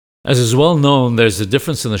As is well known, there is a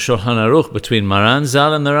difference in the Shulchan Aruch between Maran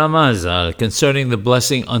Zal and the Ramah Zal concerning the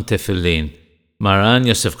blessing on Tefillin. Maran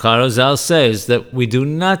Yosef Karo Zal says that we do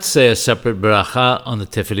not say a separate bracha on the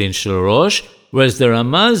Tefillin Shel Rosh, whereas the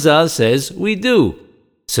Ramah Zal says we do.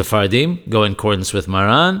 Sephardim go in accordance with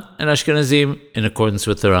Maran, and Ashkenazim in accordance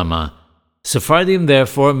with the Ramah. Sephardim,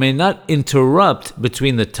 therefore, may not interrupt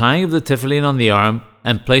between the tying of the tefillin on the arm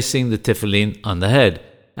and placing the tefillin on the head.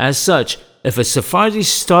 As such, if a Sephardi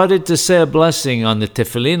started to say a blessing on the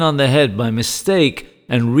tefillin on the head by mistake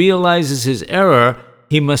and realizes his error,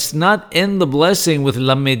 he must not end the blessing with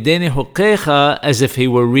Lamedeni Hokecha as if he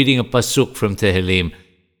were reading a pasuk from Tehillim.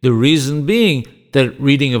 The reason being that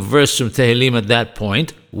reading a verse from Tehillim at that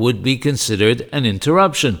point would be considered an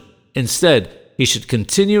interruption. Instead, he should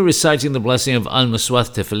continue reciting the blessing of Al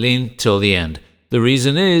Muswath Tefillin till the end. The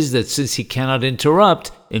reason is that since he cannot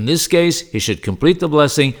interrupt, in this case, he should complete the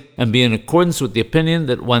blessing and be in accordance with the opinion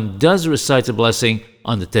that one does recite a blessing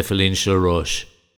on the Tefillin Shel Rosh.